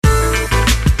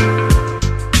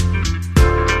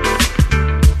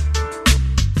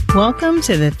Welcome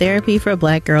to the Therapy for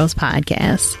Black Girls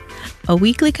podcast, a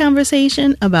weekly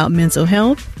conversation about mental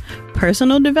health,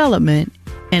 personal development,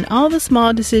 and all the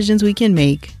small decisions we can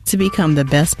make to become the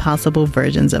best possible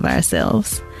versions of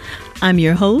ourselves. I'm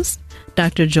your host,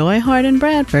 Dr. Joy Harden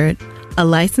Bradford, a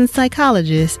licensed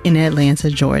psychologist in Atlanta,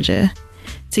 Georgia.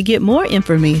 To get more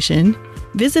information,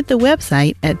 visit the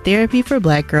website at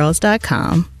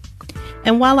therapyforblackgirls.com.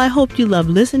 And while I hope you love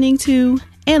listening to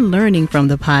and learning from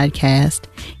the podcast,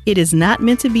 it is not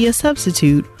meant to be a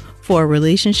substitute for a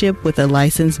relationship with a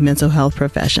licensed mental health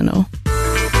professional.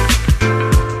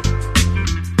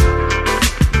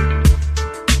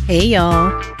 Hey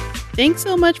y'all, thanks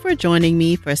so much for joining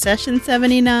me for session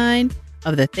 79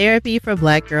 of the Therapy for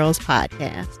Black Girls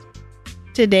podcast.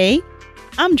 Today,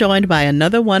 I'm joined by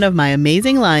another one of my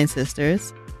amazing line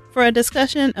sisters for a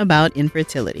discussion about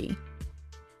infertility.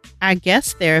 Our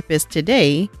guest therapist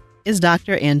today is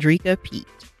Dr. Andrika Pete.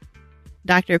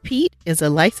 Dr. Pete is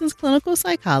a licensed clinical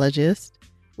psychologist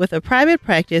with a private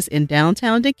practice in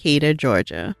downtown Decatur,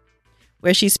 Georgia,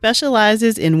 where she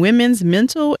specializes in women's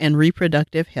mental and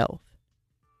reproductive health.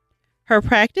 Her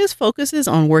practice focuses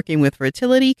on working with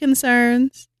fertility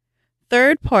concerns,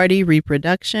 third-party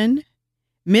reproduction,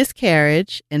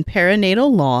 miscarriage and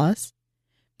perinatal loss,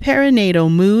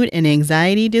 perinatal mood and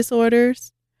anxiety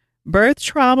disorders, birth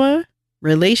trauma,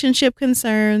 relationship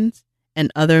concerns,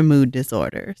 and other mood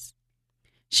disorders.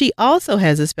 She also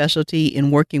has a specialty in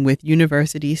working with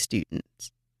university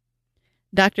students.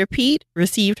 Dr. Pete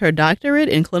received her doctorate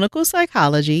in clinical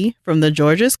psychology from the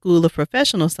Georgia School of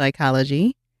Professional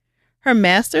Psychology, her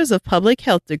master's of public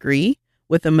health degree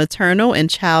with a maternal and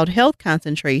child health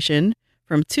concentration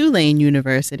from Tulane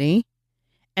University,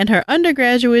 and her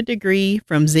undergraduate degree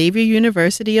from Xavier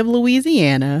University of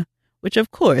Louisiana, which of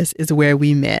course is where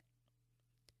we met.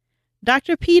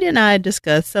 Dr. Pete and I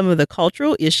discussed some of the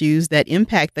cultural issues that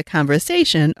impact the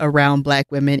conversation around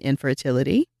Black women and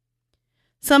fertility,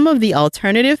 some of the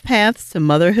alternative paths to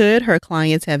motherhood her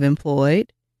clients have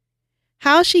employed,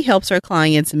 how she helps her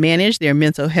clients manage their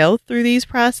mental health through these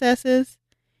processes,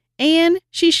 and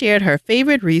she shared her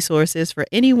favorite resources for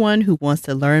anyone who wants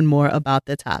to learn more about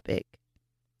the topic.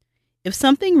 If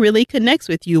something really connects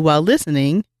with you while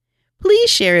listening,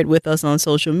 please share it with us on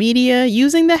social media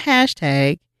using the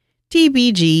hashtag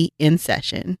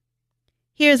TBGInSession.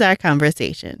 Here's our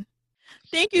conversation.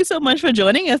 Thank you so much for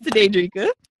joining us today, Drika.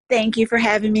 Thank you for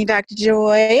having me, Dr.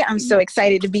 Joy. I'm so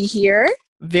excited to be here.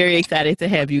 Very excited to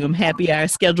have you. I'm happy our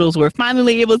schedules were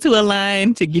finally able to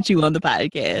align to get you on the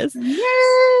podcast.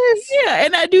 Yes. Yeah,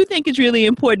 and I do think it's really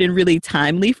important and really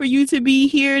timely for you to be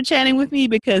here chatting with me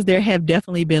because there have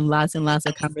definitely been lots and lots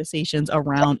of conversations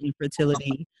around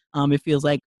infertility. It feels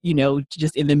like,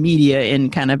 just in the media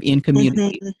and kind of in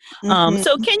community.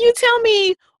 So can you tell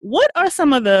me, what are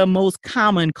some of the most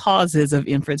common causes of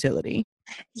infertility?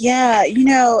 Yeah,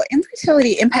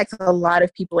 infertility impacts a lot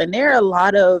of people, and there are a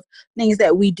lot of things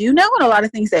that we do know and a lot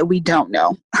of things that we don't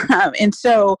know. And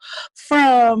so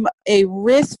from a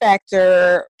risk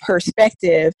factor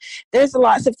perspective, there's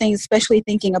lots of things, especially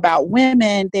thinking about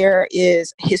women. There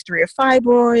is a history of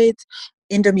fibroids,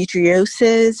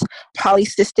 endometriosis,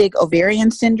 polycystic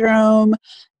ovarian syndrome.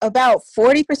 About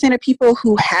 40% of people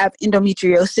who have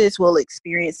endometriosis will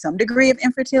experience some degree of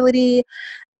infertility.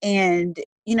 And,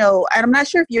 I'm not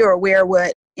sure if you're aware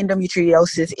what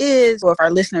endometriosis is or if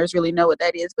our listeners really know what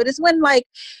that is, but it's when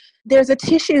there's a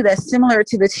tissue that's similar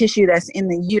to the tissue that's in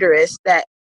the uterus that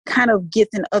kind of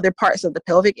gets in other parts of the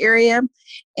pelvic area,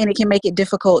 and it can make it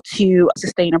difficult to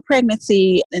sustain a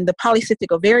pregnancy. And the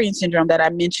polycystic ovarian syndrome that I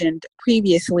mentioned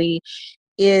previously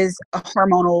is a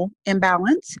hormonal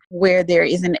imbalance where there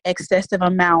is an excessive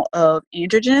amount of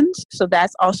androgens. So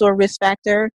that's also a risk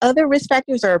factor. Other risk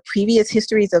factors are previous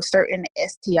histories of certain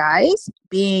STIs,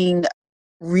 being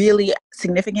really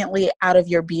significantly out of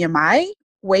your BMI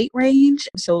weight range.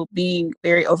 So being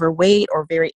very overweight or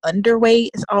very underweight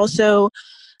is also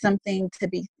something to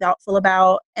be thoughtful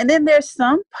about. And then there's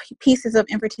some pieces of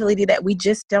infertility that we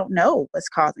just don't know what's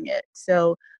causing it.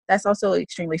 So that's also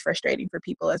extremely frustrating for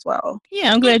people as well.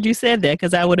 Yeah, I'm glad you said that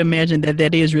because I would imagine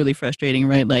that is really frustrating,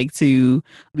 right? Like to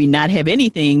not have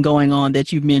anything going on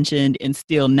that you've mentioned and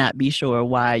still not be sure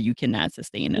why you cannot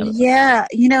sustain it. Yeah,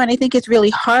 and I think it's really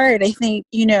hard. I think,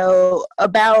 it's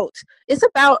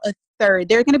about a third.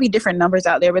 There are going to be different numbers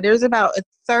out there, but there's about a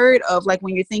third of, like,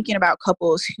 when you're thinking about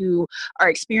couples who are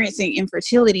experiencing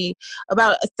infertility,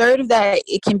 about a third of that,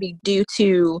 it can be due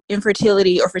to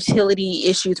infertility or fertility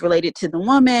issues related to the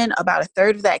woman. About a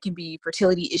third of that can be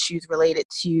fertility issues related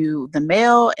to the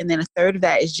male. And then a third of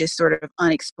that is just sort of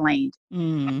unexplained.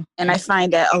 Mm. And I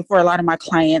find that for a lot of my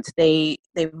clients, they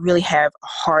really have a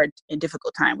hard and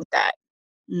difficult time with that.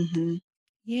 Mm-hmm.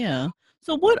 Yeah.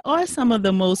 So what are some of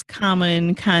the most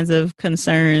common kinds of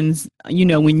concerns,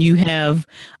 when you have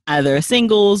either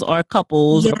singles or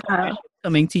couples or Yeah.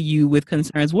 coming to you with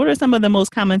concerns? What are some of the most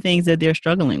common things that they're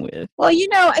struggling with? Well,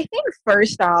 I think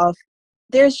first off,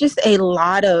 there's just a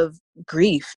lot of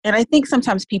grief. And I think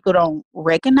sometimes people don't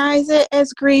recognize it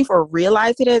as grief or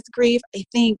realize it as grief. I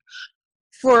think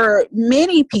for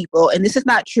many people, and this is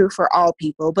not true for all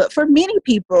people, but for many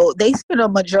people, they spend a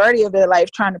majority of their life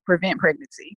trying to prevent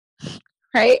pregnancy,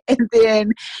 right? And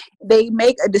then they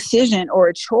make a decision or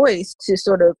a choice to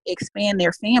sort of expand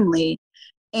their family.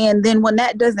 And then when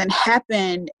that doesn't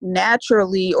happen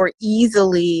naturally or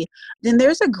easily, then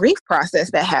there's a grief process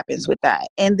that happens with that.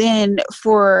 And then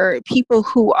for people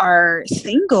who are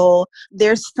single,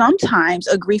 there's sometimes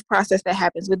a grief process that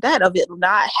happens with that, of it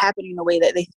not happening the way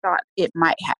that they thought it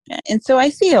might happen. And so I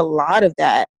see a lot of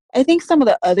that. I think some of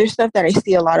the other stuff that I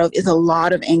see a lot of is a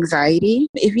lot of anxiety.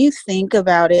 If you think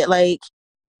about it, like,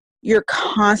 you're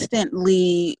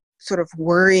constantly sort of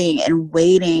worrying and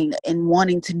waiting and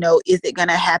wanting to know, is it going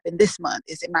to happen this month?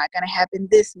 Is it not going to happen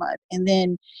this month? And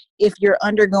then if you're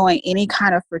undergoing any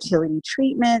kind of fertility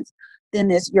treatments,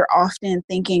 then you're often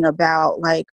thinking about,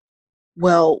 like,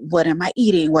 well, what am I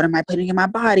eating? What am I putting in my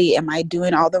body? Am I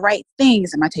doing all the right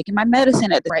things? Am I taking my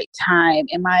medicine at the right time?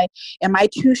 Am I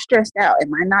too stressed out?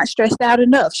 Am I not stressed out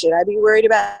enough? Should I be worried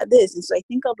about this? And so I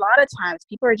think a lot of times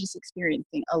people are just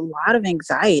experiencing a lot of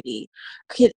anxiety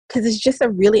because it's just a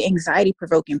really anxiety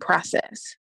provoking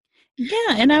process.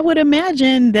 Yeah, and I would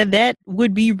imagine that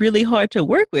would be really hard to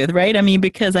work with, right? I mean,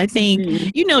 because I think,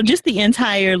 just the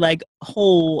entire like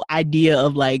whole idea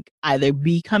of like either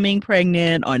becoming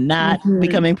pregnant or not Mm-hmm.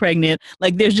 becoming pregnant,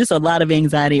 like there's just a lot of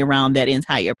anxiety around that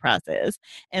entire process.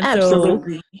 And so,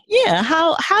 Absolutely. yeah,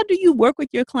 how do you work with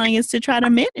your clients to try to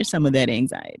manage some of that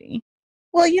anxiety?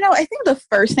 Well, I think the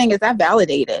first thing is I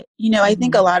validate it. I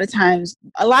think a lot of times,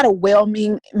 a lot of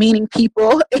well-meaning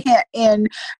people in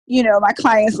my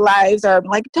clients' lives are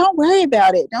like, don't worry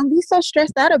about it. Don't be so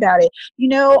stressed out about it.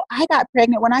 I got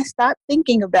pregnant when I stopped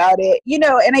thinking about it,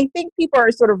 and I think people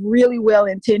are sort of really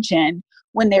well-intentioned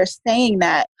when they're saying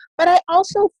that. But I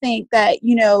also think that,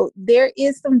 there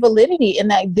is some validity in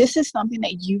that this is something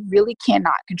that you really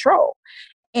cannot control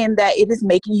and that it is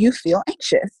making you feel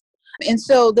anxious. And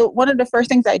so one of the first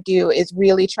things I do is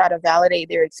really try to validate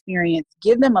their experience,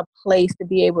 give them a place to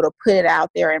be able to put it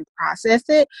out there and process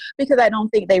it, because I don't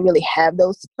think they really have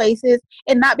those places.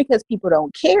 And not because people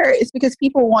don't care, it's because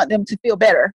people want them to feel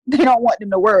better. They don't want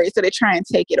them to worry, so they try and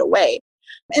take it away.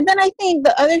 And then I think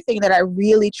the other thing that I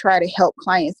really try to help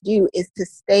clients do is to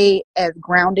stay as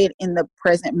grounded in the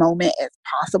present moment as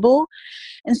possible.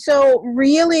 And so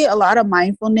really a lot of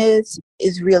mindfulness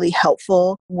is really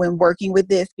helpful when working with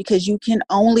this, because you can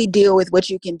only deal with what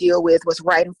you can deal with, what's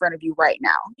right in front of you right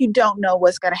now. You don't know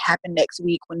what's going to happen next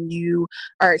week when you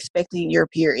are expecting your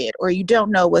period, or you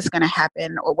don't know what's going to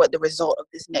happen or what the result of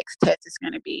this next test is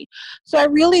going to be. So I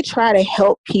really try to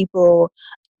help people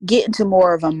get into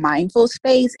more of a mindful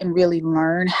space and really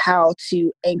learn how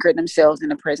to anchor themselves in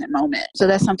the present moment. So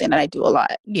that's something that I do a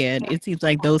lot. Yeah, it seems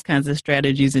like those kinds of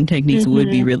strategies and techniques would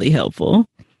be Mm-hmm. really helpful.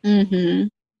 Mm-hmm.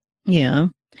 Yeah.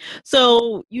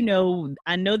 So,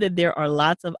 I know that there are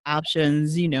lots of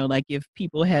options, like if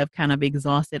people have kind of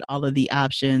exhausted all of the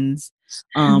options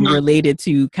related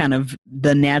to kind of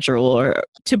the natural or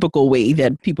typical way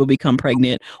that people become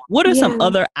pregnant, what are some Yeah.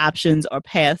 other options or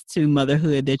paths to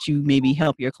motherhood that you maybe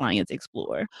help your clients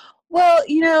explore? Well,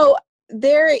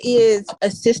 there is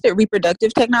assisted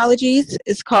reproductive technologies.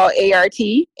 It's called ART.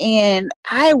 And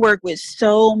I work with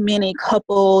so many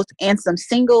couples and some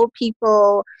single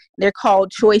people. They're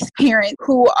called choice parents,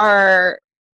 who are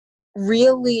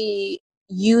really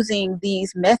using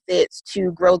these methods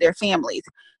to grow their families.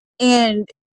 And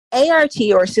ART,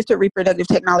 or assisted reproductive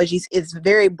technologies, is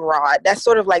very broad. That's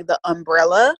sort of like the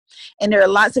umbrella. And there are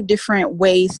lots of different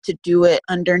ways to do it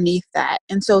underneath that.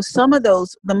 And so some of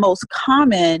those, the most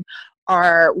common,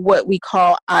 are what we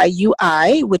call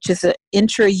IUI, which is an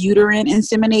intrauterine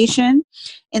insemination.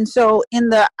 And so in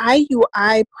the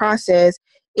IUI process,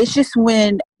 it's just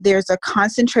when there's a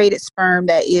concentrated sperm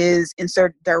that is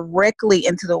inserted directly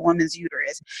into the woman's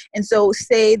uterus. And so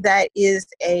say that is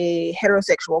a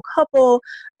heterosexual couple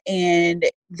And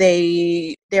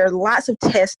there are lots of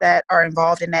tests that are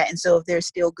involved in that. And so if there's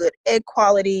still good egg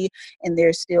quality and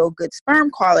there's still good sperm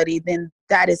quality, then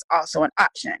that is also an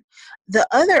option. The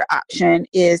other option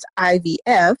is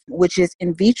IVF, which is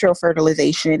in vitro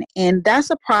fertilization. And that's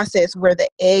a process where the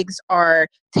eggs are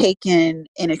taken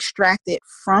and extracted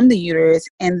from the uterus.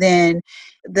 And then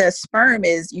the sperm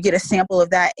you get a sample of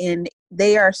that, and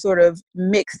they are sort of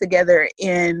mixed together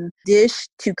in dish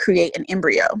to create an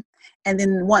embryo. And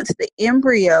then once the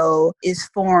embryo is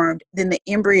formed, then the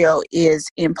embryo is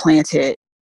implanted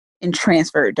and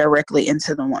transferred directly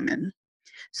into the woman.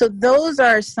 So those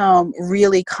are some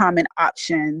really common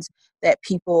options that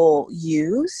people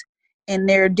use. And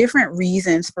there are different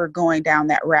reasons for going down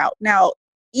that route. Now,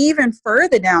 even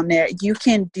further down there, you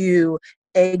can do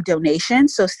egg donation.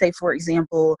 So say, for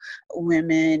example,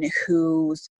 women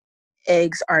whose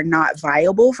eggs are not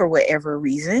viable for whatever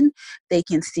reason, they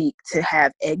can seek to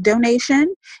have egg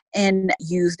donation and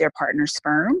use their partner's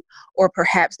sperm. Or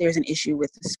perhaps there's an issue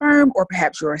with the sperm, or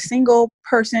perhaps you're a single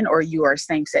person or you are a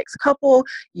same-sex couple,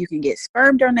 you can get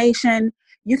sperm donation.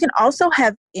 You can also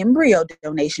have embryo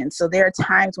donation. So there are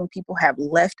times when people have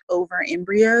leftover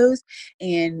embryos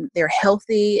and they're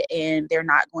healthy and they're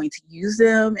not going to use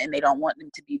them and they don't want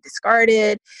them to be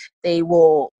discarded. They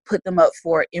will put them up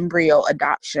for embryo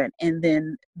adoption. And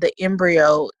then the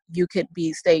embryo, you could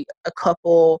be, say, a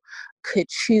couple could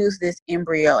choose this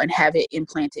embryo and have it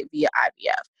implanted via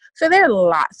IVF. So there are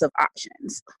lots of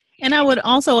options. And I would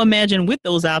also imagine with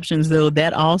those options, though,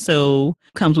 that also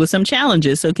comes with some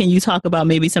challenges. So can you talk about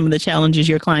maybe some of the challenges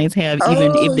your clients have,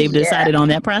 even if they've decided on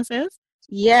that process?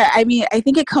 Yeah, I mean, I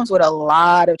think it comes with a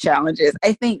lot of challenges.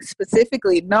 I think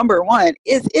specifically, number one,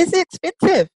 is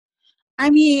expensive. I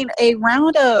mean, a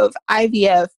round of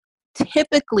IVF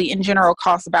typically in general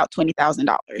costs about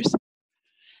 $20,000.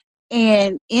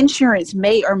 And insurance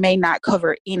may or may not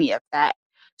cover any of that.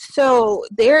 So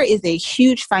there is a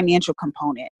huge financial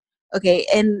component. Okay.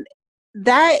 And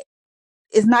that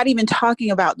is not even talking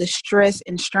about the stress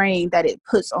and strain that it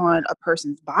puts on a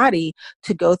person's body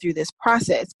to go through this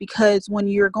process. Because when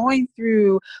you're going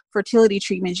through fertility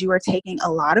treatments, you are taking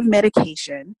a lot of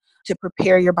medication to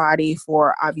prepare your body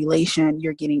for ovulation.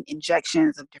 You're getting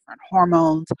injections of different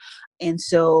hormones. And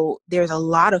so there's a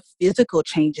lot of physical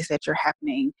changes that are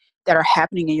happening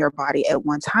in your body at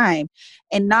one time.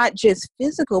 And not just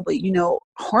physical, but,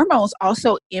 hormones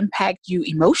also impact you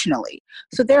emotionally.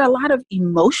 So there are a lot of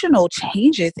emotional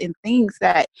changes and things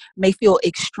that may feel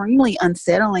extremely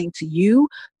unsettling to you,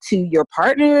 to your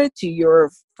partner, to your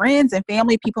friends and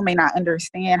family. People may not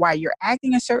understand why you're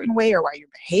acting a certain way or why you're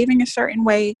behaving a certain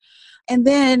way. And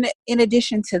then in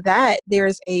addition to that,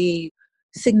 there's a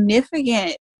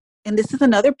significant, and this is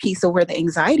another piece of where the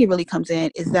anxiety really comes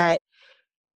in, is that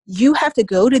you have to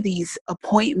go to these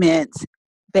appointments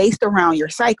based around your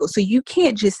cycle. So you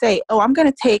can't just say, oh, I'm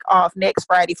going to take off next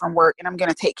Friday from work and I'm going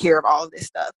to take care of all of this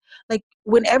stuff. Like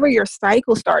whenever your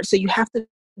cycle starts, so you have to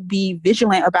be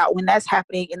vigilant about when that's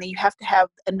happening. And then you have to have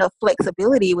enough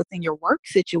flexibility within your work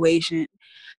situation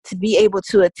to be able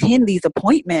to attend these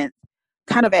appointments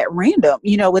kind of at random,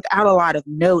 without a lot of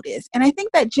notice. And I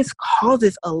think that just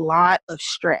causes a lot of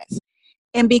stress.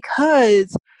 And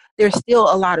because there's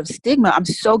still a lot of stigma, I'm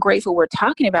so grateful we're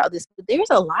talking about this, but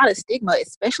there's a lot of stigma,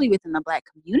 especially within the Black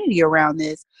community around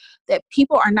this, that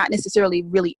people are not necessarily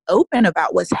really open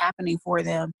about what's happening for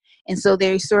them. And so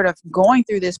they're sort of going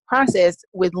through this process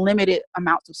with limited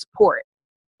amounts of support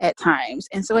at times.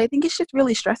 And so I think it's just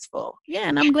really stressful. Yeah,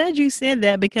 and I'm glad you said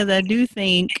that, because I do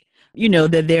think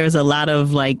that there's a lot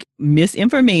of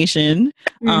misinformation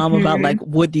about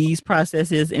what these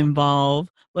processes involve.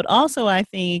 But also I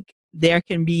think there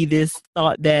can be this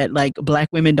thought that Black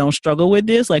women don't struggle with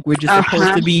this. We're just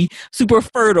supposed to be super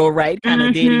fertile, right? Kind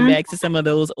of dating back to some of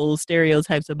those old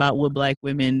stereotypes about what Black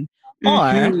women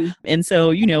are. And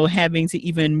so, having to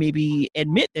even maybe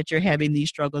admit that you're having these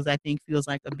struggles, I think feels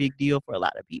like a big deal for a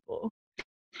lot of people.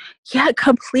 Yeah,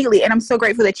 completely. And I'm so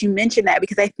grateful that you mentioned that,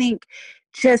 because I think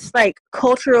just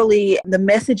culturally, the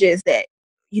messages that,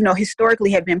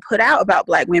 historically have been put out about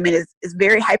Black women is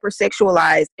very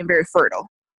hypersexualized and very fertile,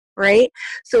 right?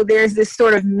 So there's this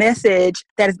sort of message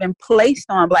that has been placed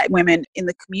on Black women in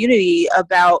the community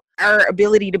about our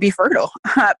ability to be fertile.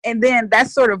 And then that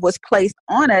sort of was placed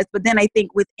on us. But then I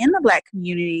think within the Black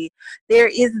community, there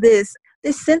is this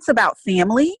sense about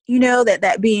family,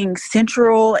 that being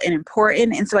central and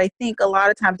important. And so I think a lot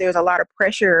of times there's a lot of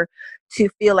pressure to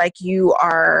feel like you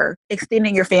are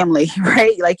extending your family,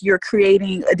 right? Like you're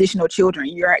creating additional children.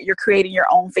 You're creating your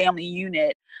own family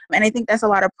unit. And I think that's a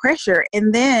lot of pressure.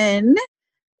 And then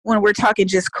when we're talking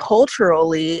just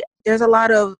culturally, there's a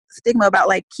lot of stigma about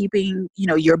like keeping,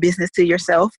 your business to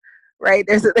yourself, right?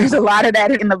 There's a lot of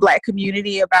that in the Black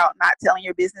community about not telling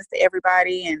your business to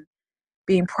everybody and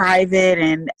being private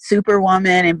and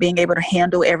superwoman and being able to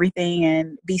handle everything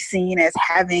and be seen as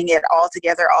having it all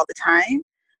together all the time.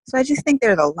 So I just think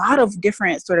there's a lot of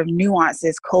different sort of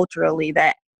nuances culturally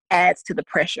that adds to the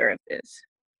pressure of this.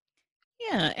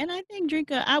 Yeah, and I think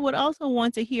Drinka, I would also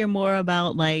want to hear more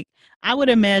about like I would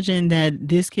imagine that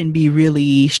this can be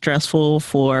really stressful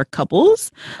for couples.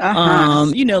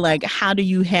 Uh-huh. Like how do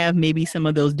you have maybe some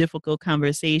of those difficult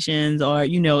conversations or,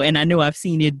 and I know I've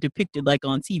seen it depicted like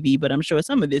on TV, but I'm sure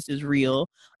some of this is real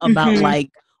about Mm-hmm. like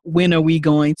when are we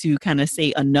going to kind of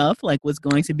say enough, like what's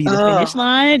going to be the finish Oh.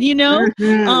 line?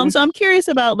 Mm-hmm. So I'm curious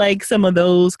about like some of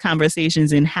those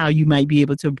conversations and how you might be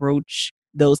able to broach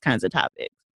those kinds of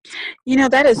topics.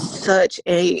 That is such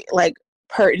a like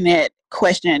pertinent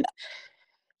question.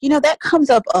 That comes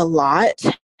up a lot,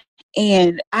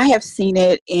 and I have seen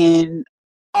it in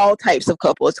all types of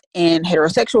couples, in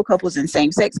heterosexual couples and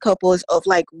same-sex couples, of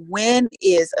like, when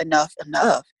is enough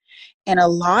enough? And a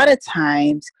lot of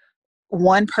times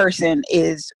one person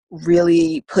is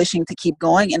really pushing to keep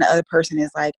going and the other person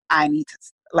is like, I need to,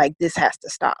 like, this has to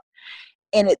stop.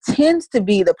 And it tends to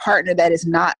be the partner that is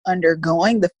not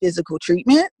undergoing the physical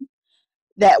treatment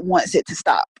that wants it to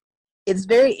stop. It's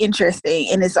very interesting.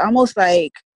 And it's almost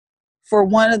like for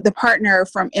one of the partner,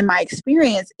 from in my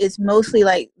experience, it's mostly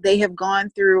like they have gone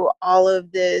through all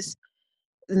of this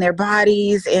in their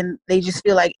bodies and they just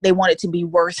feel like they want it to be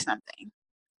worth something.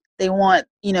 They want,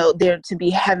 there to be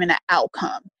having an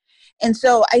outcome. And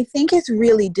so I think it's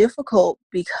really difficult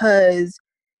because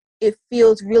it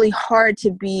feels really hard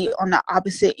to be on the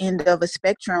opposite end of a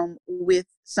spectrum with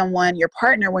someone, your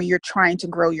partner, when you're trying to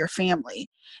grow your family.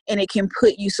 And it can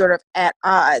put you sort of at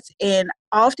odds. And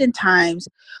oftentimes,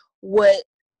 what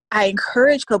I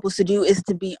encourage couples to do is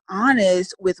to be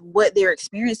honest with what they're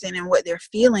experiencing and what they're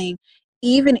feeling,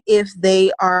 even if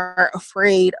they are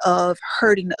afraid of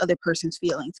hurting the other person's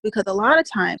feelings. Because a lot of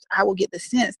times I will get the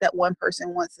sense that one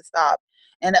person wants to stop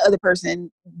and the other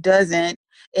person doesn't.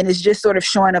 And it's just sort of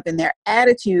showing up in their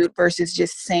attitude versus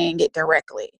just saying it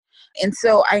directly. And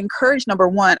so I encourage, number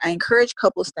one, I encourage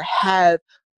couples to have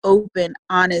open,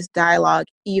 honest dialogue,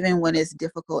 even when it's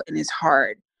difficult and it's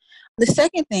hard. The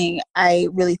second thing I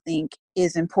really think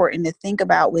is important to think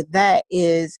about with that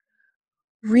is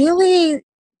really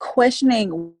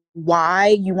questioning why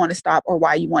you want to stop or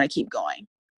why you want to keep going.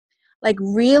 Like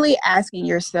really asking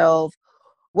yourself,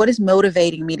 what is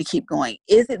motivating me to keep going?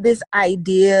 Is it this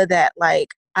idea that like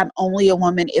I'm only a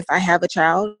woman if I have a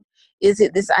child? Is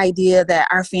it this idea that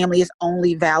our family is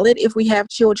only valid if we have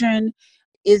children?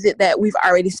 Is it that we've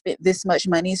already spent this much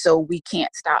money so we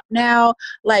can't stop now?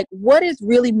 Like, what is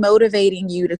really motivating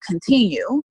you to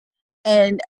continue?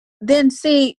 And then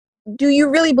see, do you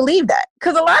really believe that?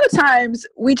 Because a lot of times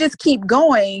we just keep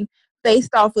going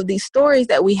based off of these stories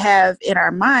that we have in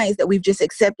our minds that we've just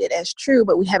accepted as true,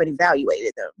 but we haven't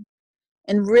evaluated them.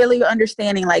 And really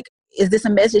understanding, like, is this a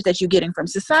message that you're getting from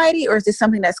society or is this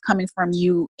something that's coming from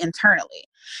you internally?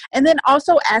 And then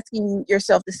also asking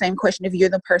yourself the same question if you're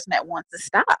the person that wants to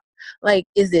stop. Like,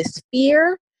 is this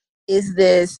fear? Is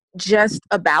this just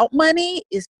about money?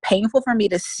 Is painful for me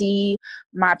to see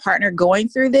my partner going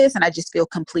through this and I just feel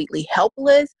completely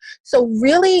helpless? So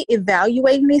really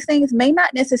evaluating these things may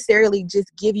not necessarily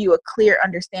just give you a clear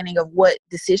understanding of what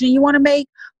decision you want to make,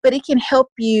 but it can help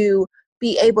you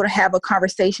be able to have a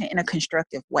conversation in a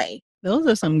constructive way. Those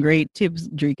are some great tips,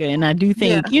 Drika. And I do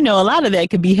Yeah. think, a lot of that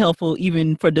could be helpful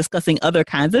even for discussing other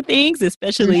kinds of things,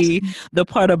 especially the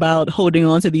part about holding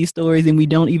on to these stories and we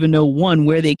don't even know, one,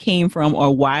 where they came from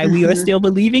or why we are still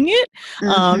believing it.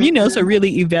 So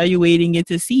really evaluating it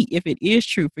to see if it is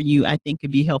true for you, I think could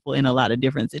be helpful in a lot of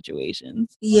different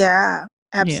situations. Yeah,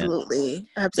 Yeah. absolutely.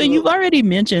 So you've Absolutely. already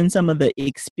mentioned some of the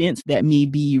expense that may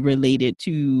be related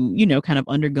to, kind of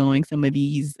undergoing some of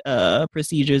these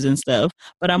procedures and stuff.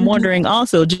 But I'm Mhm. wondering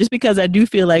also, just because I do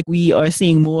feel like we are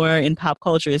seeing more in pop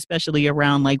culture, especially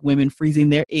around like women freezing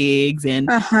their eggs and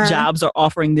Uh-huh. jobs are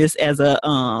offering this as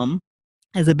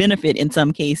a benefit in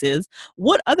some cases.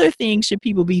 What other things should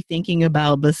people be thinking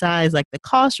about besides like the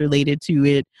cost related to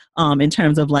it in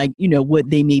terms of like, what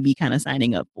they may be kind of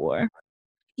signing up for?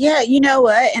 Yeah, you know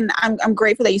what? And I'm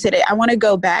grateful that you said it. I want to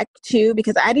go back to,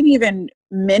 because I didn't even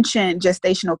mention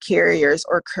gestational carriers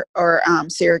or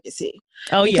surrogacy,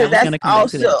 Oh yeah, I because was that's going to come back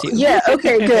to also, that too. yeah,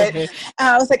 okay, good.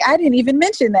 I was like, I didn't even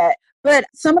mention that. But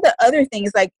some of the other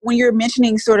things, like when you're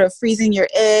mentioning sort of freezing your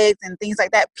eggs and things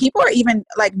like that, people are even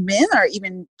like men are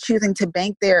even choosing to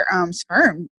bank their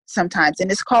sperm sometimes,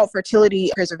 and it's called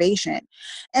fertility preservation.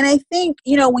 And I think,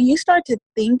 when you start to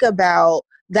think about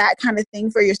that kind of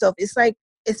thing for yourself, it's like,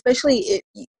 especially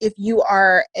if you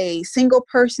are a single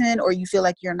person or you feel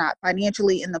like you're not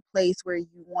financially in the place where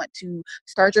you want to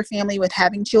start your family with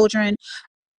having children,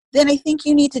 then I think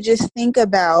you need to just think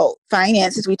about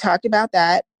finances. We talked about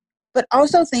that, but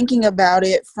also thinking about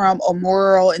it from a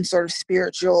moral and sort of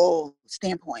spiritual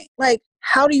standpoint. Like,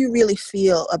 how do you really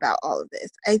feel about all of this?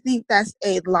 I think that's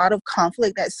a lot of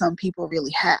conflict that some people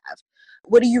really have.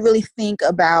 What do you really think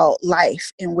about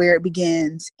life and where it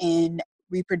begins in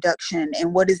reproduction?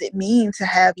 And what does it mean to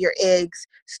have your eggs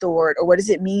stored? Or what does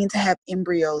it mean to have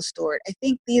embryos stored? I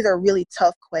think these are really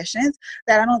tough questions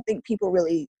that I don't think people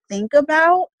really think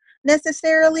about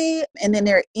necessarily, and then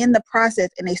they're in the process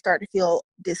and they start to feel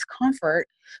discomfort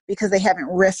because they haven't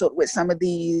wrestled with some of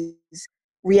these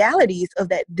realities of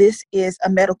that this is a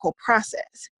medical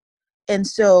process. And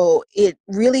so it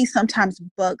really sometimes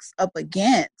bucks up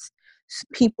against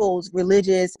people's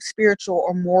religious, spiritual,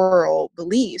 or moral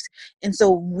beliefs. And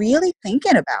so really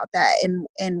thinking about that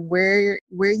and where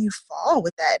you fall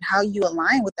with that and how you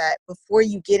align with that before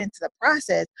you get into the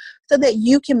process so that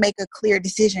you can make a clear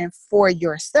decision for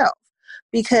yourself.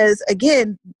 Because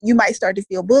again, you might start to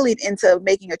feel bullied into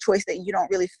making a choice that you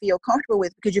don't really feel comfortable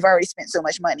with because you've already spent so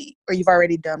much money or you've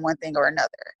already done one thing or another.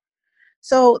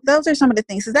 So those are some of the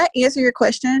things. Does that answer your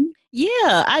question?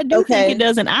 Yeah, I do think it Okay.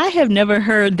 does. And I have never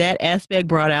heard that aspect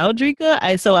brought out,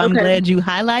 Drika. So I'm Okay. glad you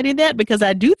highlighted that because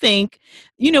I do think,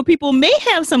 people may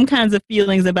have some kinds of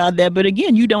feelings about that. But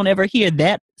again, you don't ever hear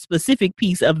that specific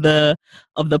piece of the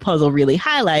puzzle really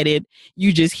highlighted.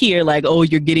 You just hear like, oh,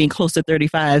 you're getting close to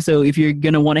 35. So if you're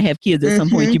going to want to have kids at some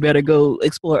point, Mm-hmm. you better go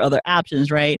explore other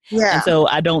options, right? And Yeah. so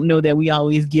I don't know that we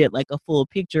always get like a full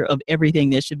picture of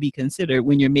everything that should be considered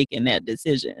when you're making that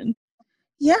decision.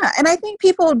 Yeah. And I think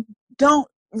people don't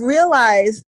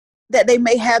realize that they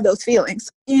may have those feelings.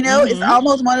 It's Mm-hmm.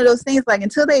 almost one of those things like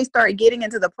until they start getting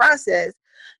into the process,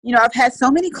 I've had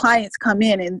so many clients come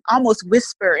in and almost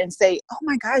whisper and say, oh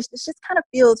my gosh, this just kind of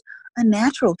feels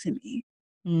unnatural to me.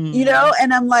 Mm.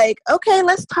 And I'm like, okay,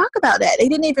 let's talk about that. They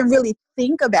didn't even really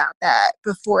think about that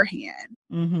beforehand.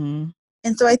 Mm-hmm.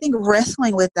 And so I think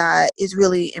wrestling with that is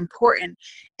really important.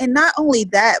 And not only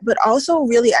that, but also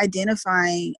really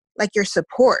identifying like your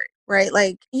support, right?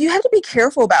 Like you have to be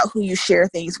careful about who you share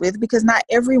things with because not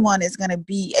everyone is going to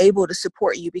be able to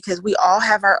support you because we all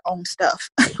have our own stuff.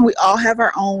 We all have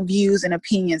our own views and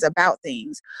opinions about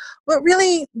things. But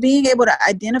really being able to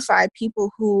identify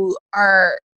people who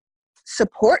are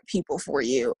support people for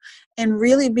you and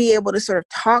really be able to sort of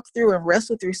talk through and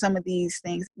wrestle through some of these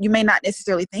things you may not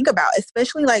necessarily think about,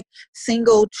 especially like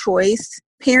single choice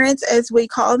parents, as we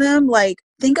call them. Like,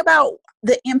 think about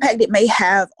the impact it may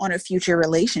have on a future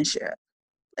relationship.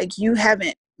 Like, you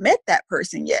haven't met that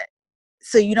person yet,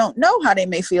 so you don't know how they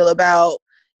may feel about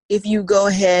if you go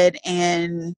ahead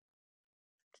and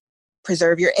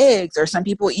preserve your eggs, or some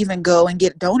people even go and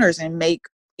get donors and make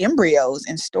embryos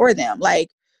and store them. Like,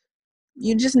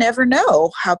 you just never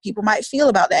know how people might feel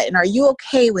about that. And are you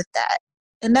okay with that?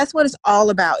 And that's what it's all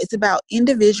about. It's about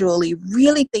individually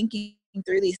really thinking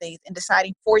through these things and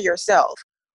deciding for yourself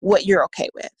what you're okay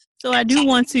with. So I do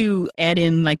want to add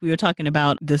in, like we were talking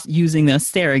about, this using a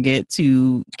surrogate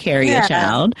to carry a Yeah.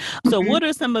 child. So Mhm. what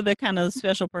are some of the kind of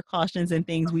special precautions and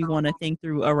things we want to think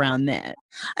through around that?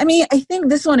 I mean, I think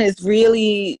this one is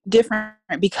really different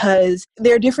because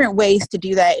there are different ways to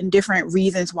do that and different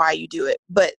reasons why you do it.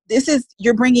 But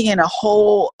you're bringing in a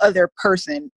whole other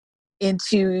person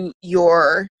into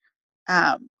your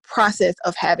process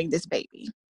of having this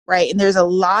baby, right? And there's a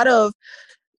lot of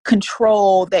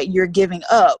control that you're giving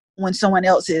up when someone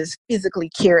else is physically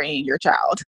carrying your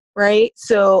child, right?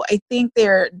 So I think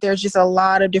there's just a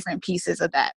lot of different pieces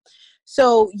of that.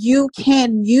 So you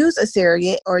can use a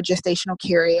surrogate or a gestational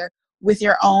carrier with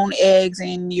your own eggs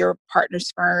and your partner's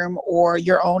sperm, or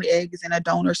your own eggs and a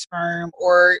donor sperm,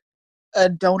 or a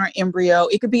donor embryo.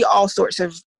 It could be all sorts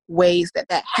of ways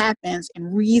that happens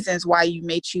and reasons why you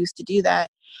may choose to do that.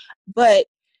 But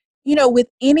with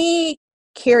any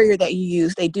carrier that you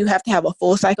use, they do have to have a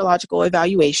full psychological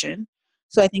evaluation.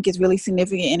 So I think it's really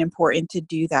significant and important to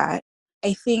do that.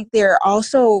 I think they're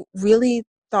also really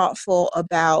thoughtful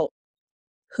about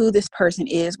who this person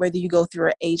is, whether you go through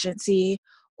an agency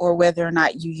or whether or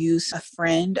not you use a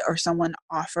friend or someone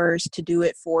offers to do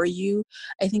it for you.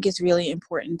 I think it's really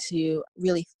important to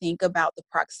really think about the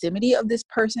proximity of this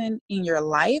person in your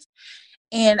life.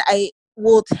 And I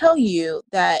will tell you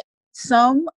that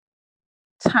some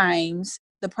times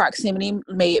the proximity,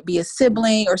 may it be a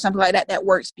sibling or something like that, that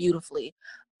works beautifully.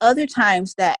 other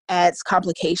times that adds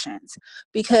complications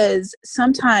because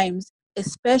sometimes,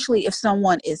 especially if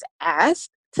someone is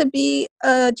asked to be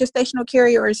a gestational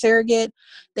carrier or a surrogate,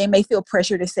 they may feel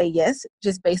pressure to say yes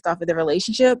just based off of the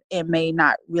relationship and may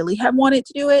not really have wanted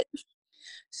to do it.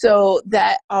 So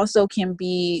that also can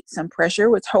be some pressure,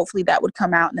 which hopefully that would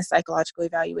come out in the psychological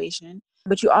evaluation.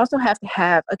 But you also have to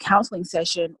have a counseling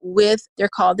session with, they're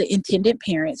called the intended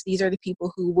parents. These are the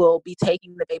people who will be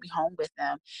taking the baby home with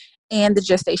them and the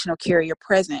gestational carrier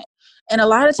present. And a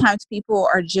lot of times people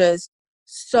are just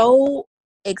so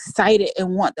excited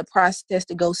and want the process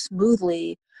to go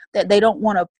smoothly that they don't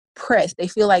want to press. They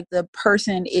feel like the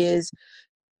person is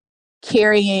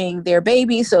carrying their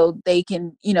baby so they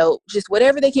can, just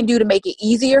whatever they can do to make it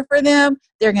easier for them,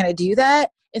 they're going to do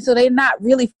that. And so they're not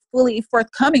really fully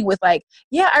forthcoming with like,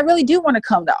 yeah, I really do want to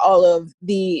come to all of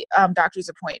the doctor's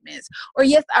appointments. Or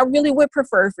yes, I really would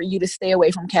prefer for you to stay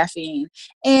away from caffeine.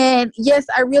 And yes,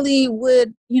 I really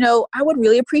would, I would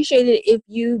really appreciate it if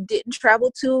you didn't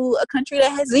travel to a country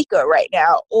that has Zika right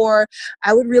now. Or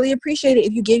I would really appreciate it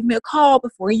if you gave me a call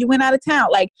before you went out of town.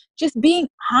 Like just being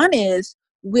honest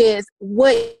with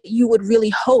what you would really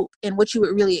hope and what you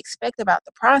would really expect about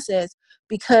the process,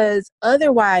 because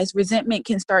otherwise resentment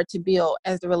can start to build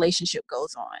as the relationship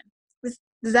goes on.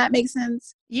 Does that make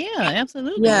sense? Yeah,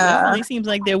 absolutely. It Yeah. definitely seems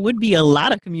like there would be a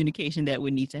lot of communication that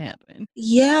would need to happen.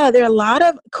 Yeah, there are a lot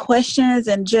of questions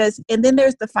and then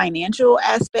there's the financial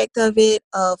aspect of it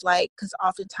of like, because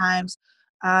oftentimes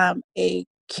a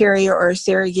carrier or a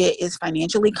surrogate is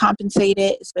financially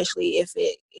compensated, especially if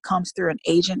it comes through an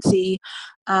agency.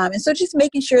 And so just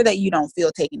making sure that you don't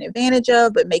feel taken advantage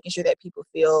of, but making sure that people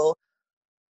feel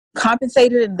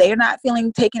compensated and they're not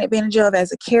feeling taken advantage of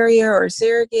as a carrier or a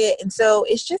surrogate. And so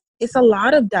it's a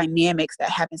lot of dynamics that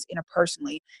happens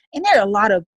interpersonally. And there are a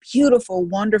lot of beautiful,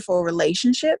 wonderful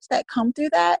relationships that come through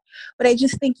that. But I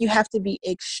just think you have to be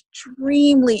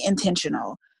extremely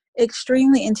intentional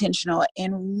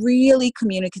and really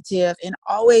communicative and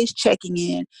always checking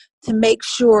in to make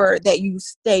sure that you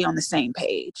stay on the same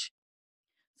page.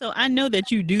 So I know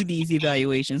that you do these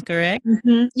evaluations, correct?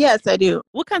 Yes, I do.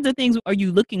 What kinds of things are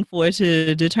you looking for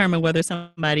to determine whether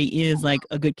somebody is like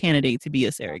a good candidate to be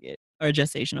a surrogate or a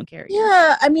gestational carrier?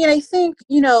 Yeah, I mean, I think,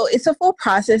 it's a full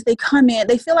process. They come in,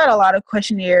 they fill out a lot of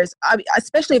questionnaires,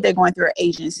 especially if they're going through an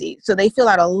agency. So they fill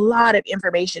out a lot of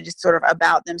information just sort of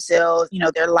about themselves,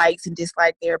 their likes and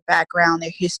dislikes, their background,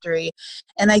 their history.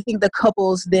 And I think the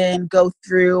couples then go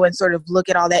through and sort of look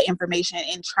at all that information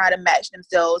and try to match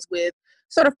themselves with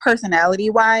sort of personality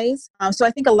wise. So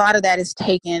I think a lot of that is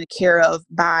taken care of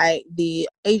by the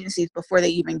agencies before they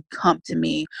even come to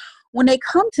me. When they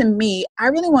come to me, I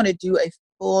really want to do a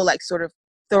full, like, sort of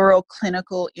thorough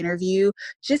clinical interview,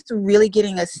 just really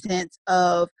getting a sense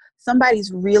of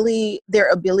somebody's really, their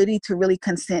ability to really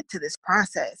consent to this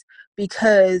process,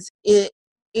 because it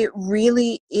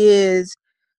really is,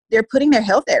 they're putting their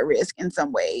health at risk in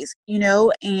some ways,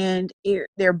 and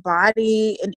their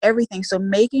body and everything. So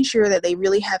making sure that they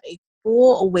really have a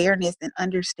full awareness and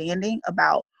understanding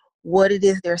about what it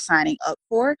is they're signing up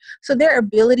for. So their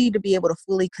ability to be able to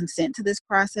fully consent to this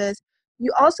process.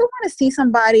 You also want to see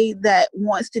somebody that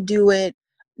wants to do it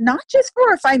not just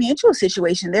for a financial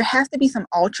situation. There has to be some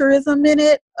altruism in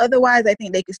it. Otherwise, I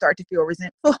think they could start to feel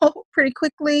resentful pretty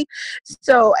quickly.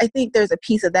 So I think there's a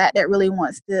piece of that you really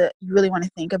want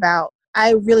to think about.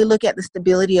 I really look at the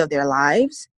stability of their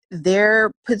lives,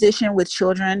 their position with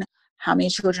children. How many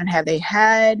children have they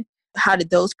had? How did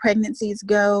those pregnancies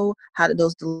go? How did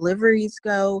those deliveries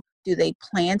go? Do they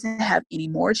plan to have any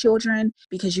more children?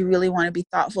 Because you really want to be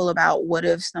thoughtful about what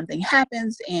if something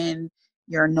happens and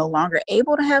you're no longer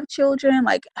able to have children.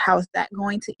 Like, how is that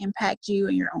going to impact you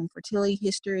and your own fertility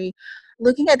history?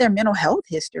 Looking at their mental health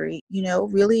history,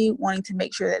 really wanting to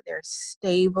make sure that they're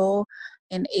stable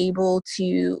and able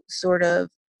to sort of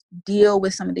deal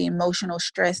with some of the emotional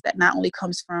stress that not only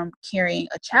comes from carrying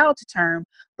a child to term,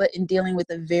 but in dealing with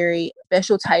a very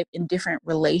special type in different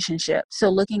relationships. So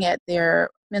looking at their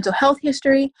mental health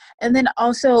history, and then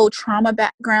also trauma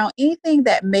background, anything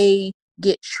that may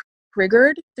get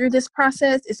triggered through this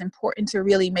process, it's important to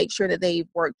really make sure that they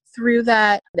work through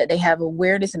that they have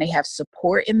awareness and they have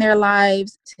support in their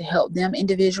lives to help them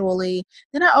individually.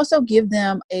 Then I also give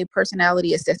them a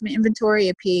personality assessment inventory,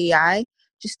 a PAI,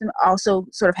 just to also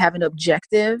sort of have an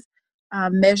objective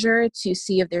measure to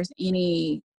see if there's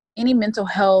any mental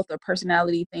health or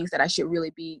personality things that I should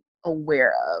really be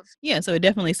aware of. Yeah, so it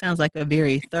definitely sounds like a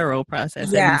very thorough process,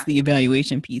 at Yeah. least the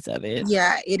evaluation piece of it.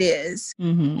 Yeah, it is.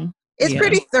 Mm-hmm. It's Yeah.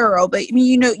 pretty thorough, but I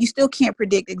mean, you still can't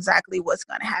predict exactly what's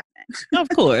going to happen. Of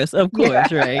Yeah. course,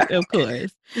 right? Of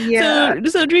course. Yeah.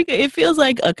 So Drika, it feels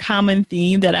like a common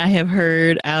theme that I have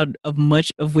heard out of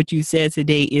much of what you said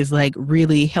today is like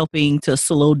really helping to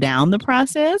slow down the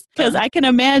process. Because I can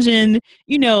imagine,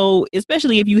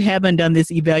 especially if you haven't done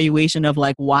this evaluation of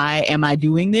like, why am I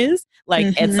doing this? Like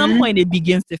at some Mm-hmm. point, it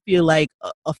begins to feel like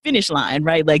a finish line,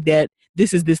 right? Like that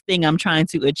this is this thing I'm trying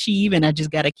to achieve and I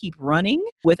just got to keep running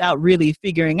without really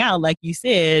figuring out, like you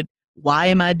said, why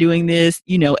am I doing this?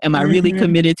 Am I really Mm-hmm.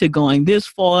 committed to going this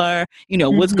far?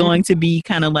 What's Mm-hmm. going to be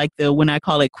kind of like the when I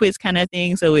call it quits kind of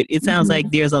thing. So it sounds like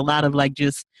Mm-hmm. there's a lot of like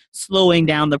just slowing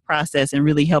down the process and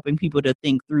really helping people to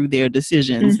think through their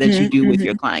decisions that you Mm-hmm. do with Mm-hmm.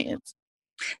 your clients.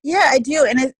 Yeah, I do.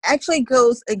 And it actually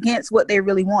goes against what they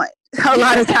really want a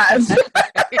lot of times.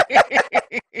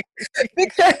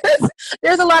 Because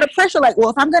there's a lot of pressure. Like, well,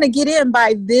 if I'm going to get in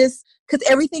by this, because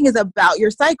everything is about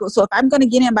your cycle. So if I'm going to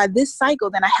get in by this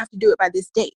cycle, then I have to do it by this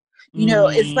date.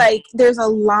 It's Mm, like there's a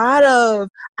lot of,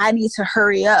 I need to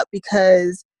hurry up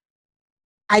because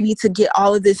I need to get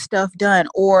all of this stuff done.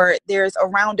 Or there's a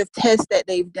round of tests that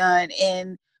they've done.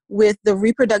 And with the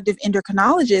reproductive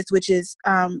endocrinologists, which is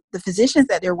the physicians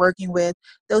that they're working with,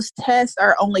 those tests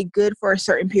are only good for a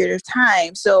certain period of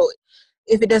time. So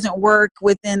if it doesn't work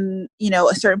within,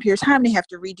 a certain period of time, they have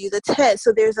to redo the test.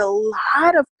 So there's a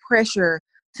lot of pressure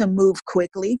to move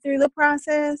quickly through the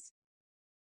process.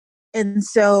 And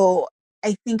so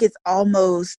I think it's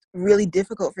almost really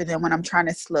difficult for them when I'm trying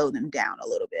to slow them down a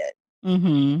little bit.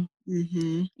 mm-hmm.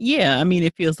 Mm-hmm. Yeah, I mean,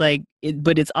 it feels like it,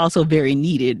 but it's also very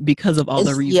needed because of all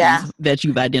the Yeah, reasons that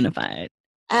you've identified.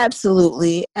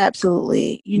 absolutely.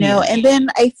 Absolutely. Yeah. And then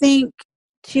I think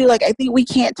too, like, I think we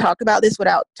can't talk about this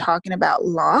without talking about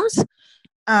loss.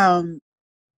 Um,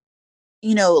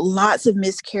 lots of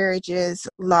miscarriages,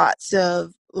 lots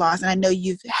of loss. And I know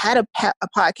you've had a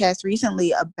podcast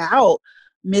recently about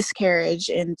miscarriage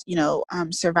and,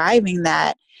 surviving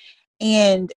that.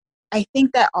 And I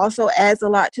think that also adds a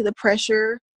lot to the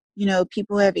pressure.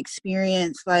 People have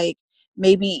experienced like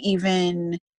maybe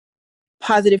even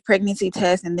positive pregnancy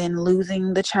tests and then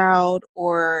losing the child,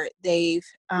 or they've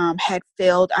had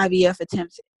failed IVF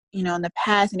attempts, in the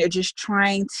past, and they're just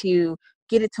trying to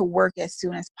get it to work as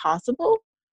soon as possible,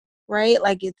 right?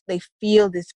 Like they feel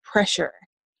this pressure.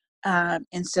 And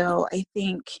so I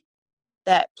think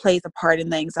that plays a part in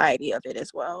the anxiety of it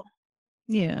as well.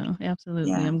 Yeah,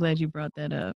 absolutely. Yeah. I'm glad you brought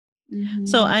that up.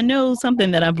 So Mm-hmm. I know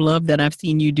something that I've loved that I've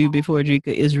seen you do before, Drika,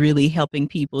 is really helping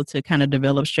people to kind of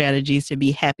develop strategies to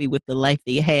be happy with the life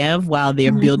they have while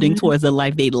they're building Mm-hmm. towards the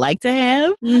life they'd like to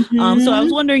have. So I was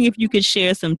Mm-hmm. wondering if you could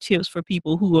share some tips for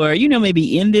people who are,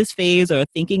 maybe in this phase or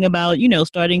thinking about,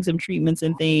 starting some treatments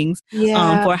and things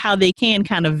Yeah. for how they can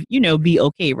kind of, be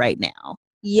okay right now.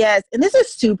 Yes, and this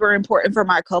is super important for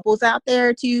my couples out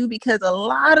there too, because a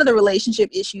lot of the relationship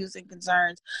issues and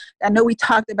concerns, I know we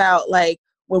talked about like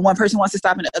when one person wants to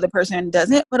stop and the other person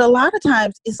doesn't, but a lot of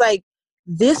times it's like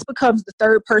this becomes the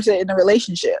third person in the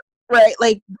relationship, right?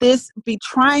 Like this be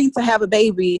trying to have a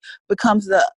baby becomes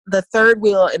the third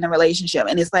wheel in the relationship,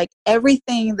 and it's like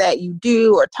everything that you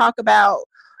do or talk about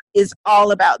is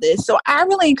all about this. So I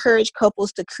really encourage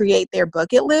couples to create their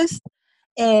bucket list,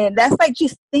 and that's like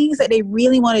just things that they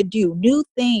really want to do, new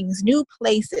things, new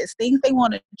places, things they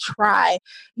want to try,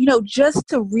 just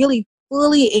to really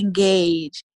fully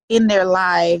engage in their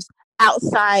lives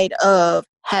outside of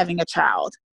having a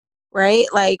child, right?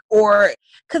 Like, or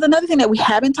because another thing that we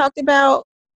haven't talked about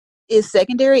is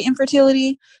secondary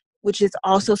infertility, which is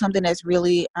also something that's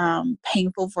really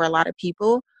painful for a lot of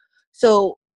people.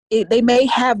 So they may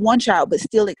have one child, but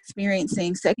still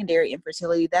experiencing secondary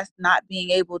infertility. That's not being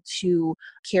able to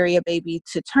carry a baby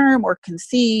to term or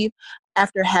conceive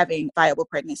after having viable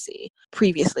pregnancy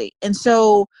previously. And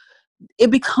so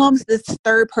it becomes this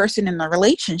third person in the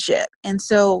relationship. And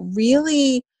so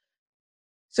really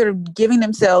sort of giving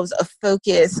themselves a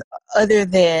focus other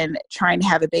than trying to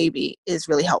have a baby is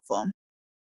really helpful.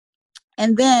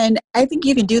 And then I think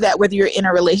you can do that whether you're in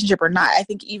a relationship or not. I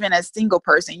think even as a single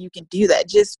person, you can do that.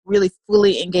 Just really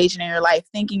fully engaging in your life,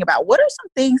 thinking about what are some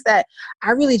things that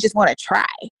I really just want to try,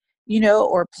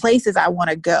 or places I want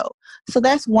to go. So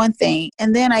that's one thing.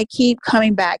 And then I keep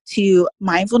coming back to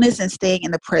mindfulness and staying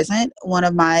in the present. One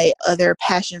of my other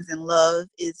passions and love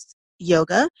is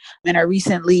yoga. And I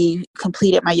recently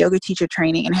completed my yoga teacher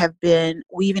training and have been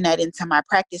weaving that into my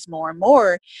practice more and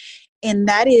more. And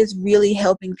that is really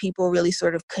helping people really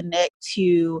sort of connect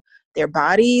to their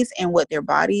bodies and what their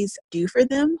bodies do for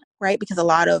them, right? Because a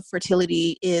lot of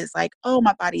fertility is like, oh,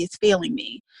 my body is failing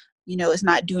me. it's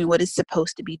not doing what it's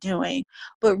supposed to be doing,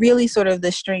 but really sort of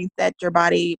the strength that your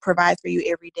body provides for you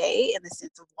every day in the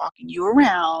sense of walking you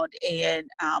around and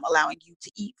allowing you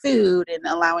to eat food and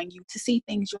allowing you to see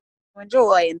things you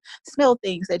enjoy and smell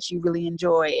things that you really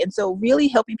enjoy. And so really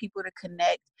helping people to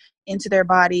connect into their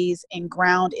bodies and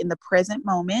ground in the present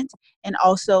moment and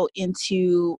also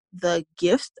into the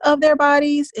gifts of their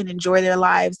bodies and enjoy their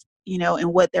lives,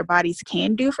 and what their bodies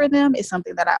can do for them is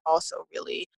something that I also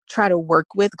really try to work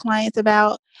with clients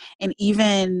about. And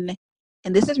even,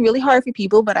 and this is really hard for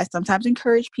people, but I sometimes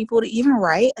encourage people to even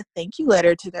write a thank you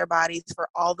letter to their bodies for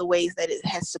all the ways that it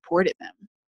has supported them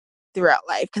throughout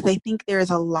life. Because I think there is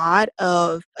a lot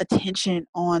of attention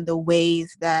on the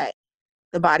ways that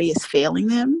the body is failing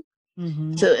them.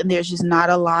 Mm-hmm. So, and there's just not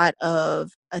a lot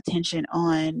of attention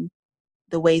on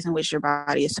the ways in which your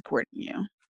body is supporting you.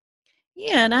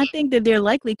 Yeah, and I think that there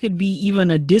likely could be even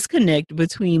a disconnect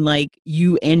between like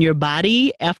you and your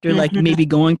body after like Mm-hmm. maybe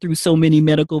going through so many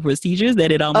medical procedures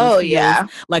that it almost Oh, feels yeah.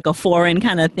 like a foreign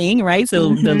kind of thing, right?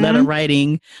 So the letter Mm-hmm.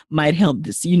 writing might help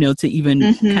this, to even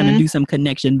kind of Mm-hmm. do some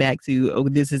connection back to, oh,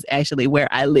 this is actually where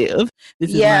I live.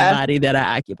 This is my Yeah. body that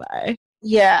I occupy.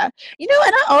 Yeah. And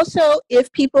I also,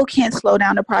 if people can't slow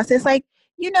down the process, like,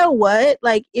 you know what?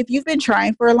 Like, if you've been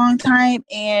trying for a long time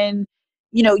and,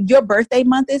 your birthday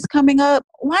month is coming up,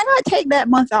 why not take that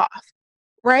month off?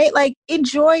 Right? Like,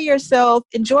 enjoy yourself,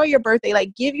 enjoy your birthday,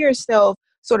 like, give yourself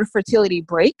sort of fertility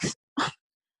breaks.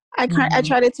 I Mm-hmm.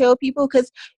 try to tell people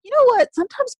because, you know what?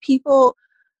 Sometimes people,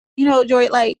 Joy,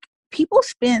 like, people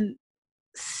spend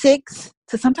 6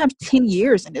 to sometimes 10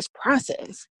 years in this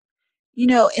process.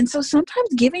 And so sometimes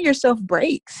giving yourself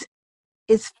breaks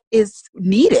is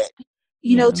needed,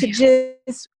 Yeah. to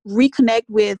just reconnect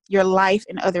with your life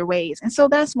in other ways. And so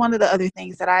that's one of the other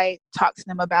things that I talk to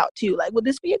them about too. Like, would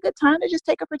this be a good time to just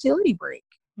take a fertility break?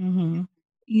 Mm-hmm.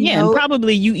 You Yeah, and know?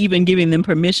 probably you even giving them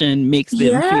permission makes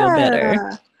them feel better.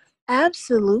 Yeah,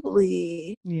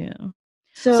 absolutely. Yeah.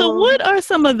 So, So, what are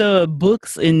some of the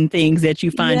books and things that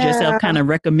you find yourself yeah. kind of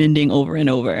recommending over and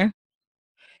over?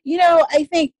 I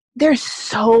think there's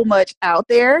so much out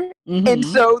there. And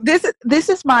Mm-hmm. so this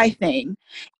is my thing.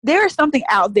 There is something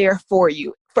out there for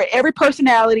you. For every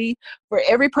personality, for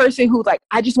every person who's like,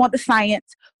 I just want the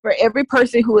science, for every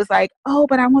person who is like, oh,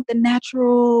 but I want the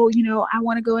natural, I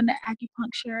want to go into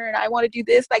acupuncture and I want to do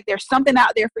this. Like, there's something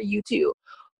out there for you too.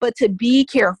 But to be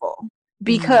careful,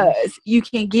 Mm-hmm. because you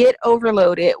can get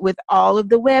overloaded with all of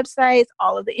the websites,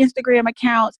 all of the Instagram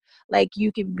accounts. Like,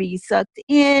 you can be sucked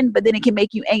in, but then it can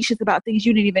make you anxious about things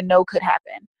you didn't even know could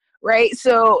happen. Right.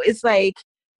 So it's like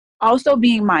also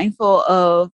being mindful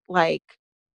of, like,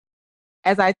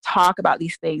 as I talk about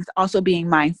these things, also being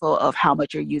mindful of how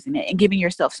much you're using it and giving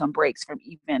yourself some breaks from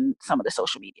even some of the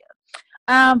social media.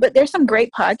 But there's some great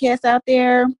podcasts out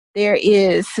there. There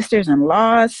is Sisters in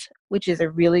Loss, which is a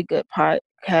really good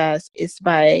podcast. It's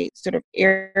by sort of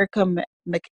Erica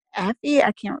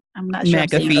McAfee. I'm not sure I'm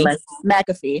saying her McAfee. last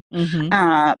McAfee.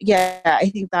 Mm-hmm. Yeah, I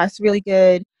think that's really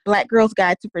good. Black Girl's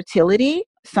Guide to Fertility,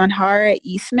 Sanhara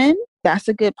Eastman. That's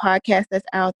a good podcast that's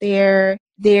out there.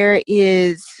 There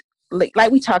is, like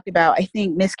we talked about, I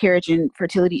think miscarriage and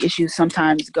fertility issues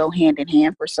sometimes go hand in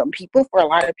hand for some people, for a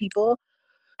lot of people.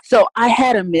 So I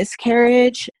had a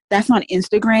miscarriage. That's on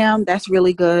Instagram. That's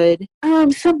really good.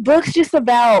 Some books just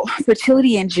about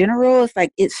fertility in general. It's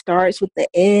like It Starts with the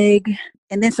Egg.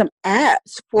 And then some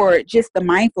apps for just the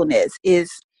mindfulness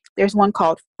is there's one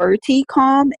called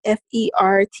Ferticalm,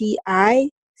 FERTICALM.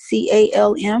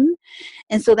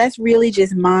 And so that's really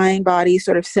just mind, body,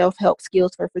 sort of self-help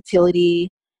skills for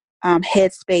fertility.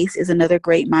 Headspace is another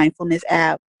great mindfulness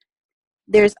app.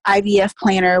 There's IVF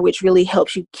Planner, which really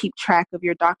helps you keep track of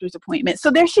your doctor's appointments.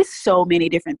 So there's just so many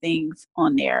different things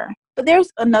on there. But there's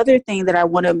another thing that I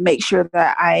want to make sure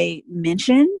that I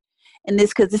mention, and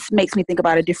this because this makes me think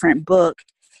about a different book,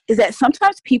 is that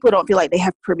sometimes people don't feel like they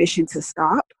have permission to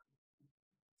stop,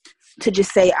 to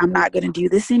just say, I'm not going to do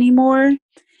this anymore.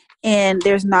 And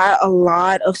there's not a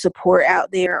lot of support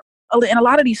out there. In a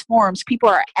lot of these forums, people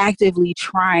are actively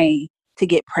trying to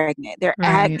get pregnant. They're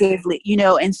Right. actively,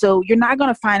 and so you're not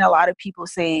going to find a lot of people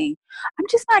saying, I'm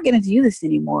just not going to do this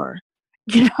anymore.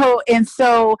 And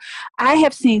so I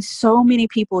have seen so many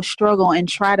people struggle and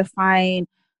try to find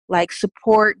like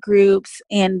support groups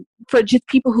and for just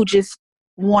people who just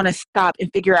want to stop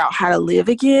and figure out how to live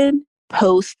again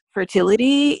post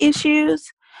fertility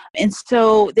issues. And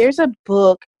so there's a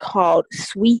book called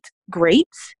Sweet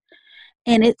Grapes,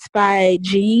 and it's by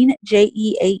Jean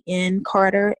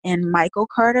Carter and Michael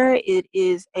Carter. It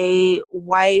is a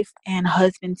wife and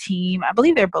husband team. I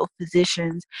believe they're both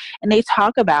physicians, and they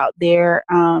talk about their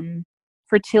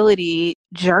fertility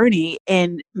journey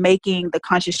and making the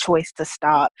conscious choice to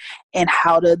stop and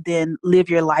how to then live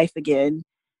your life again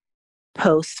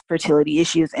post fertility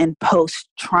issues and post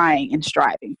trying and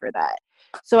striving for that.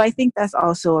 So I think that's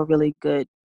also a really good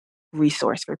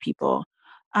resource for people.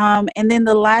 And then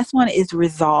the last one is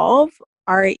Resolve,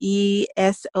 RESOLVE.org.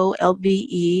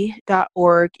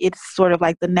 It's sort of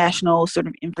like the national sort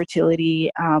of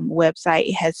infertility website.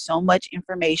 It has so much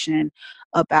information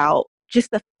about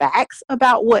just the facts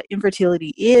about what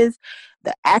infertility is,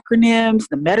 the acronyms,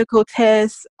 the medical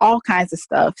tests, all kinds of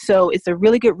stuff. So it's a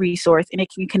really good resource, and it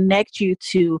can connect you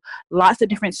to lots of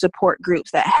different support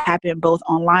groups that happen both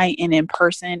online and in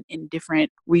person in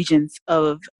different regions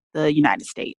of the United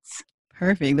States.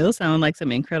 Perfect. Those sound like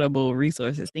some incredible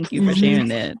resources. Thank you for sharing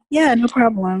that. Yeah, no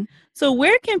problem. So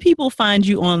where can people find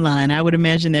you online? I would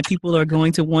imagine that people are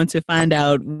going to want to find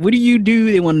out, what do you do?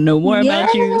 They want to know more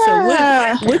about you.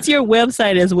 So what's your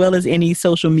website as well as any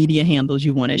social media handles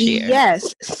you want to share?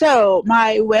 Yes. So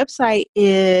my website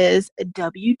is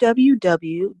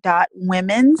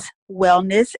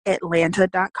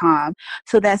www.womenswellnessatlanta.com.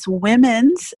 So that's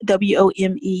women's,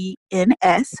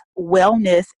 WOMENS,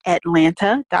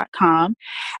 wellnessatlanta.com.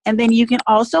 And then you can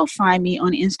also find me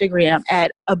on Instagram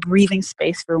at A Breathing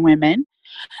Space for Women.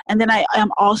 And then I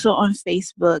am also on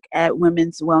Facebook at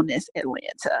Women's Wellness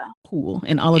Atlanta. Cool.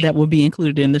 And all of that will be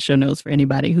included in the show notes for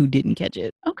anybody who didn't catch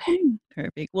it. Okay.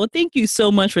 Perfect. Well, thank you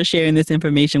so much for sharing this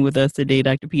information with us today,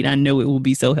 Dr. Pete. I know it will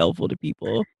be so helpful to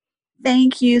people.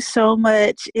 Thank you so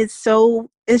much. It's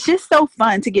just so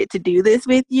fun to get to do this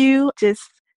with you. Just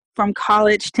from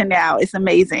college to now, it's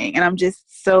amazing. And I'm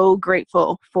just so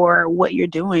grateful for what you're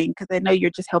doing because I know you're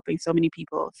just helping so many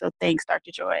people. So thanks,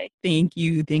 Dr. Joy. Thank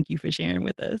you. Thank you for sharing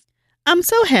with us. I'm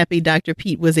so happy Dr.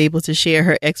 Pete was able to share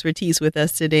her expertise with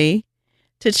us today.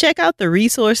 To check out the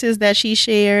resources that she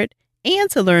shared and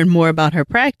to learn more about her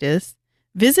practice,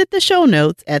 visit the show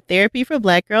notes at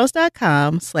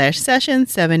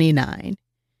therapyforblackgirls.com/session79.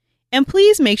 And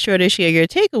please make sure to share your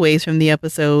takeaways from the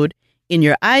episode in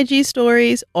your IG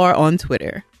stories or on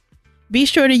Twitter. Be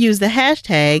sure to use the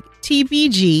hashtag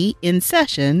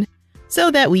TBGInSession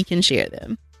so that we can share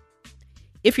them.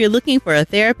 If you're looking for a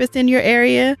therapist in your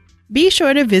area, be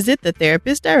sure to visit the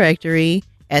therapist directory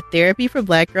at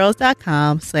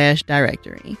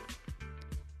therapyforblackgirls.com/directory.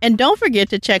 And don't forget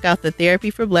to check out the Therapy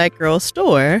for Black Girls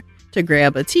store to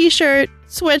grab a t-shirt,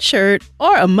 sweatshirt,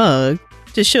 or a mug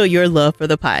to show your love for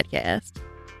the podcast.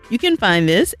 You can find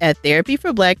this at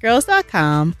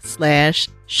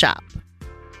therapyforblackgirls.com/shop.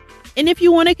 And if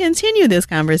you want to continue this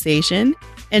conversation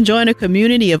and join a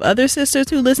community of other sisters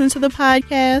who listen to the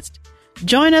podcast,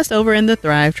 join us over in the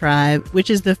Thrive Tribe,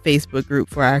 which is the Facebook group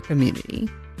for our community.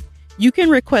 You can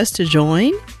request to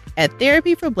join at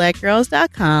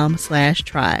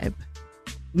therapyforblackgirls.com/tribe.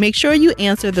 Make sure you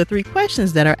answer the 3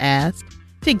 questions that are asked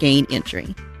to gain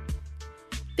entry.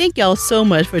 Thank y'all so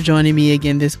much for joining me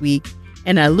again this week,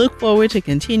 and I look forward to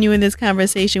continuing this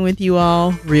conversation with you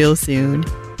all real soon.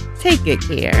 Take good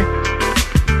care.